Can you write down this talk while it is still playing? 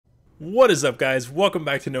What is up, guys? Welcome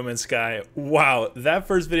back to No Man's Sky. Wow, that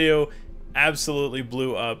first video absolutely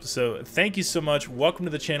blew up, so thank you so much. Welcome to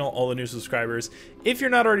the channel, all the new subscribers. If you're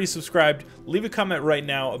not already subscribed, leave a comment right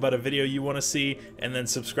now about a video you want to see and then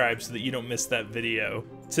subscribe so that you don't miss that video.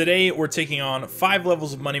 Today we're taking on 5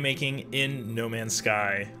 levels of money making in No Man's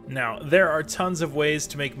Sky. Now there are tons of ways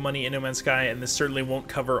to make money in No Man's Sky, and this certainly won't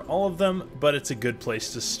cover all of them, but it's a good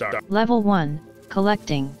place to start. Level 1,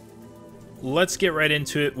 Collecting. Let's get right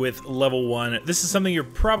into it with level 1. This is something you're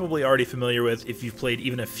probably already familiar with if you've played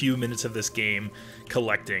even a few minutes of this game,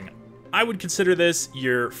 collecting. I would consider this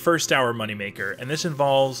your first hour moneymaker, and this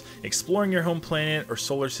involves exploring your home planet or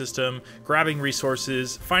solar system, grabbing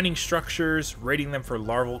resources, finding structures, raiding them for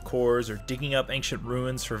larval cores, or digging up ancient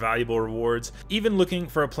ruins for valuable rewards, even looking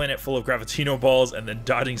for a planet full of gravitino balls and then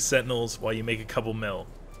dodging sentinels while you make a couple mil.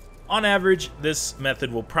 On average, this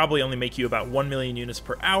method will probably only make you about 1 million units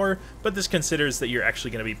per hour, but this considers that you're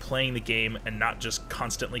actually going to be playing the game and not just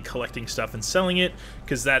constantly collecting stuff and selling it,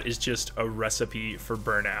 because that is just a recipe for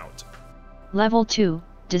burnout. Level 2,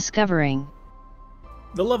 Discovering.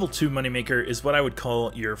 The level 2 moneymaker is what I would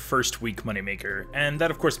call your first week moneymaker, and that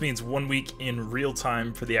of course means 1 week in real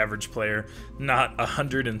time for the average player, not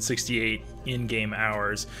 168 in-game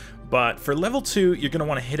hours. But for level 2, you're going to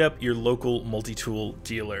want to hit up your local multi-tool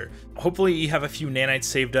dealer. Hopefully you have a few nanites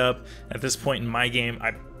saved up. At this point in my game,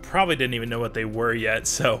 I probably didn't even know what they were yet,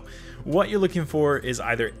 so what you're looking for is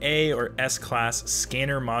either A or S class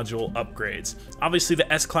scanner module upgrades. Obviously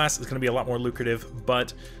the S class is going to be a lot more lucrative,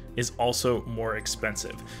 but is also more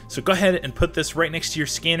expensive. So go ahead and put this right next to your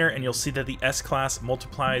scanner, and you'll see that the S class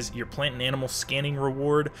multiplies your plant and animal scanning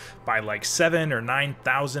reward by like 7 or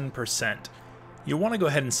 9,000%. You'll want to go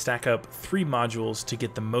ahead and stack up 3 modules to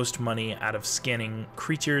get the most money out of scanning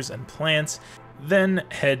creatures and plants, then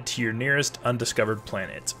head to your nearest undiscovered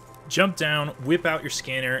planet. Jump down, whip out your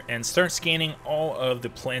scanner, and start scanning all of the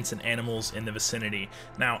plants and animals in the vicinity.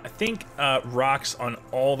 Now, I think rocks on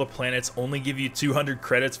all the planets only give you 200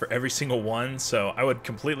 credits for every single one, so I would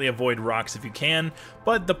completely avoid rocks if you can,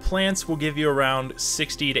 but the plants will give you around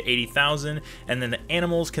 60 to 80,000, and then the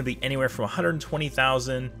animals can be anywhere from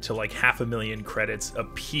 120,000 to like 500,000 credits a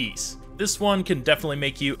piece. This one can definitely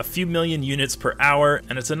make you a few million units per hour,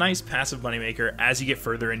 and it's a nice passive moneymaker as you get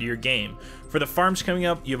further into your game. For the farms coming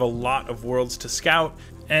up, you have a lot of worlds to scout,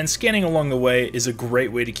 and scanning along the way is a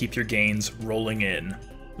great way to keep your gains rolling in.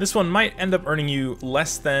 This one might end up earning you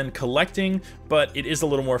less than collecting, but it is a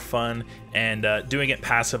little more fun, and doing it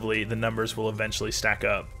passively, the numbers will eventually stack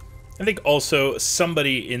up. I think also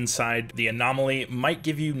somebody inside the anomaly might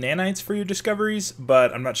give you nanites for your discoveries,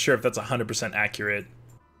 but I'm not sure if that's 100% accurate.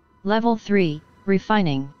 Level 3,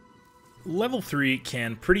 Refining. Level 3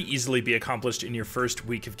 can pretty easily be accomplished in your first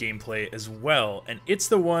week of gameplay as well, and it's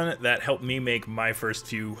the one that helped me make my first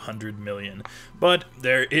few 100 million. But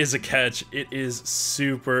there is a catch: it is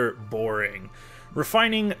super boring.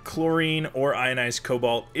 Refining chlorine or ionized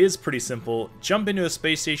cobalt is pretty simple. Jump into a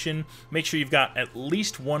space station, make sure you've got at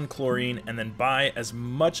least 1 chlorine, and then buy as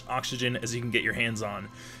much oxygen as you can get your hands on.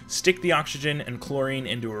 Stick the oxygen and chlorine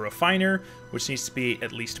into a refiner, which needs to be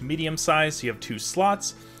at least medium size, so you have 2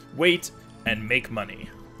 slots. Wait, and make money.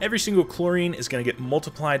 Every single chlorine is going to get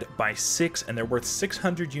multiplied by 6, and they're worth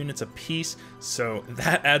 600 units a piece, so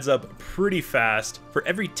that adds up pretty fast. For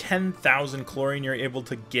every 10,000 chlorine you're able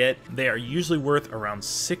to get, they are usually worth around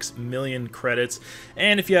 6 million credits,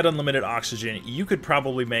 and if you had unlimited oxygen, you could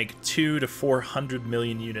probably make 200 to 400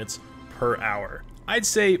 million units per hour. I'd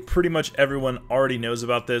say pretty much everyone already knows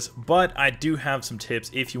about this, but I do have some tips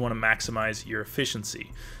if you want to maximize your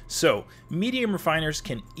efficiency. So, medium refiners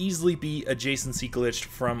can easily be adjacency glitched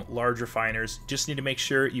from large refiners. Just need to make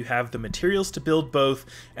sure you have the materials to build both,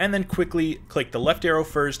 and then quickly click the left arrow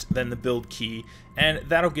first, then the build key, and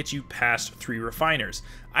that'll get you past 3 refiners.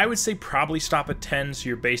 I would say probably stop at 10 so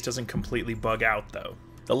your base doesn't completely bug out though.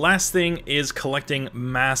 The last thing is collecting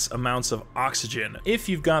mass amounts of oxygen. If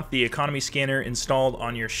you've got the economy scanner installed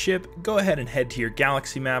on your ship, go ahead and head to your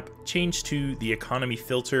galaxy map, change to the economy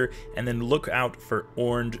filter, and then look out for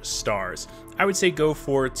orange stars. I would say go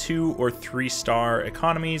for 2 or 3 star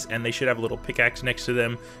economies, and they should have a little pickaxe next to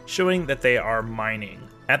them showing that they are mining.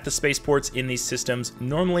 At the spaceports in these systems,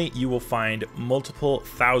 normally you will find multiple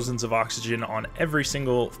thousands of oxygen on every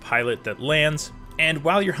single pilot that lands. And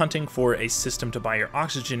while you're hunting for a system to buy your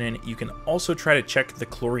oxygen in, you can also try to check the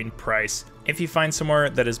chlorine price. If you find somewhere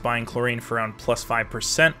that is buying chlorine for around plus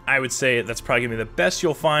 5%, I would say that's probably going to be the best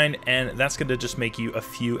you'll find, and that's going to just make you a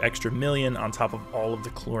few extra million on top of all of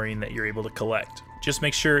the chlorine that you're able to collect. Just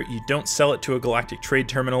make sure you don't sell it to a galactic trade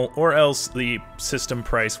terminal, or else the system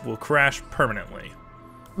price will crash permanently.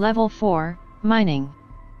 Level 4, Mining.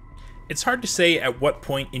 It's hard to say at what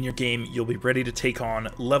point in your game you'll be ready to take on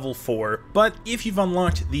level 4, but if you've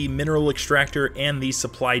unlocked the mineral extractor and the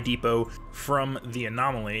supply depot from the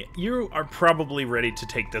anomaly, you are probably ready to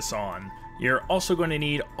take this on. You're also going to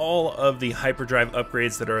need all of the hyperdrive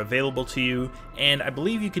upgrades that are available to you, and I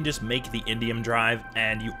believe you can just make the Indium drive,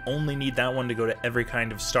 and you only need that one to go to every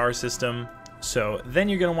kind of star system. So then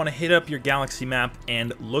you're going to want to hit up your galaxy map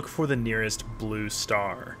and look for the nearest blue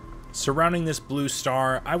star. Surrounding this blue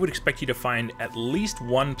star, I would expect you to find at least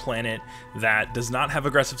one planet that does not have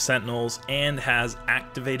aggressive sentinels and has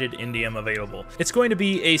activated Indium available. It's going to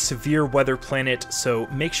be a severe weather planet, so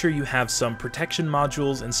make sure you have some protection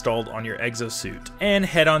modules installed on your exosuit, and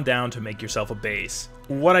head on down to make yourself a base.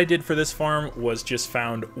 What I did for this farm was just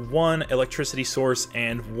found one electricity source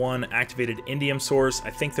and one activated Indium source. I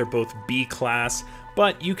think they're both B class,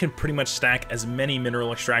 but you can pretty much stack as many mineral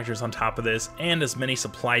extractors on top of this and as many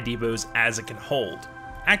supply depots as it can hold.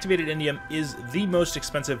 Activated Indium is the most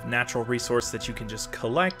expensive natural resource that you can just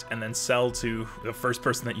collect and then sell to the first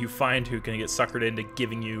person that you find who can get suckered into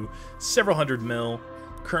giving you several hundred mil.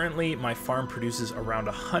 Currently, my farm produces around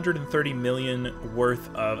 130 million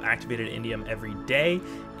worth of activated Indium every day,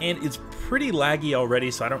 and it's pretty laggy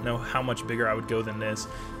already, so I don't know how much bigger I would go than this.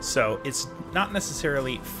 So it's not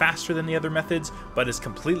necessarily faster than the other methods, but it's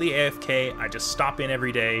completely AFK. I just stop in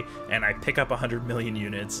every day and I pick up 100 million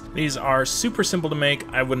units. These are super simple to make.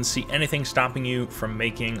 I wouldn't see anything stopping you from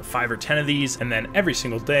making 5 or 10 of these, and then every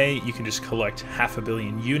single day you can just collect 500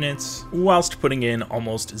 million units whilst putting in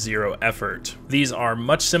almost zero effort. These are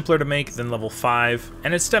much simpler to make than level 5,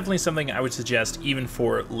 and it's definitely something I would suggest even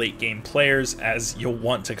for late game players, as you'll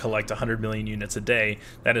want to collect 100 million units a day.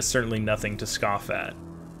 That is certainly nothing to scoff at.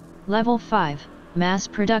 Level 5, Mass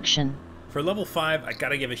Production. For level 5, I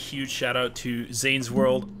gotta give a huge shout out to Xaines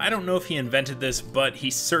World. I don't know if he invented this, but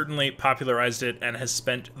he certainly popularized it and has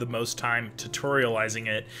spent the most time tutorializing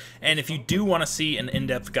it. And if you do want to see an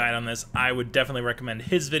in-depth guide on this, I would definitely recommend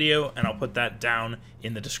his video, and I'll put that down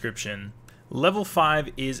in the description. Level 5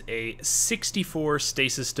 is a 64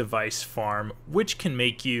 stasis device farm, which can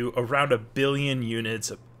make you around 1 billion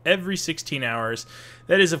units every 16 hours.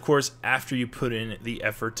 That is, of course, after you put in the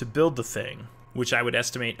effort to build the thing, which I would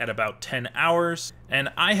estimate at about 10 hours. And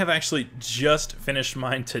I have actually just finished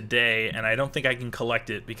mine today, and I don't think I can collect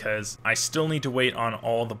it because I still need to wait on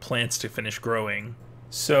all the plants to finish growing.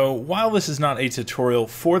 So while this is not a tutorial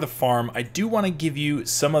for the farm, I do want to give you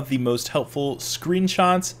some of the most helpful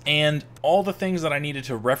screenshots and all the things that I needed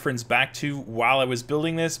to reference back to while I was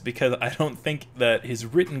building this, because I don't think that his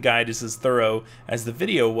written guide is as thorough as the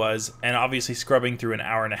video was, and obviously scrubbing through an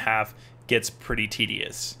hour and a half gets pretty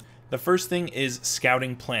tedious. The first thing is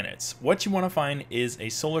scouting planets. What you want to find is a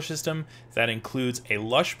solar system that includes a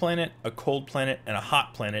lush planet, a cold planet, and a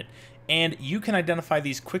hot planet, and you can identify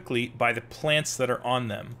these quickly by the plants that are on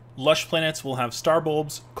them. Lush planets will have star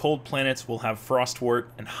bulbs, cold planets will have frostwort,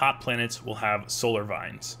 and hot planets will have solar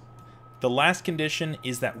vines. The last condition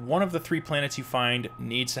is that one of the 3 planets you find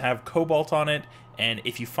needs to have cobalt on it, and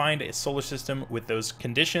if you find a solar system with those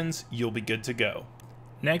conditions, you'll be good to go.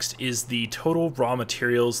 Next is the total raw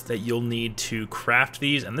materials that you'll need to craft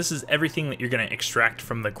these, and this is everything that you're going to extract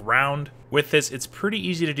from the ground. With this, it's pretty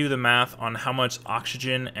easy to do the math on how much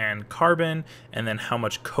oxygen and carbon, and then how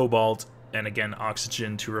much cobalt, and again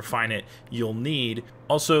oxygen to refine it, you'll need.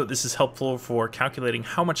 Also, this is helpful for calculating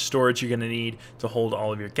how much storage you're going to need to hold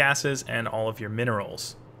all of your gases and all of your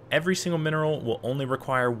minerals. Every single mineral will only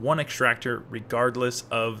require 1 extractor regardless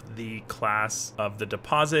of the class of the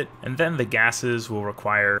deposit, and then the gases will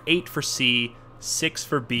require 8 for C, 6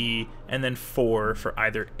 for B, and then 4 for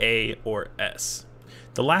either A or S.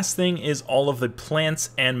 The last thing is all of the plants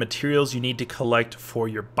and materials you need to collect for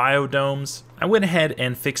your biodomes. I went ahead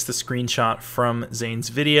and fixed the screenshot from Xaines'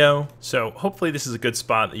 video, so hopefully this is a good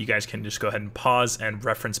spot that you guys can just go ahead and pause and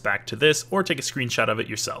reference back to this, or take a screenshot of it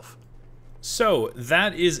yourself. So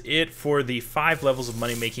that is it for the 5 levels of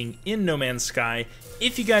money making in No Man's Sky.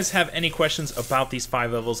 If you guys have any questions about these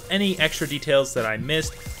 5 levels, any extra details that I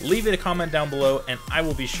missed, leave it a comment down below and I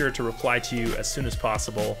will be sure to reply to you as soon as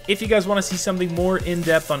possible. If you guys want to see something more in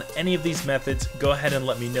depth on any of these methods, go ahead and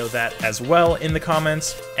let me know that as well in the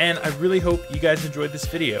comments. And I really hope you guys enjoyed this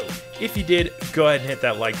video. If you did, go ahead and hit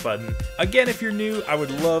that like button. Again, if you're new, I would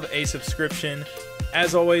love a subscription.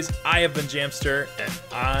 As always, I have been Jamster, and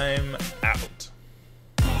I'm out.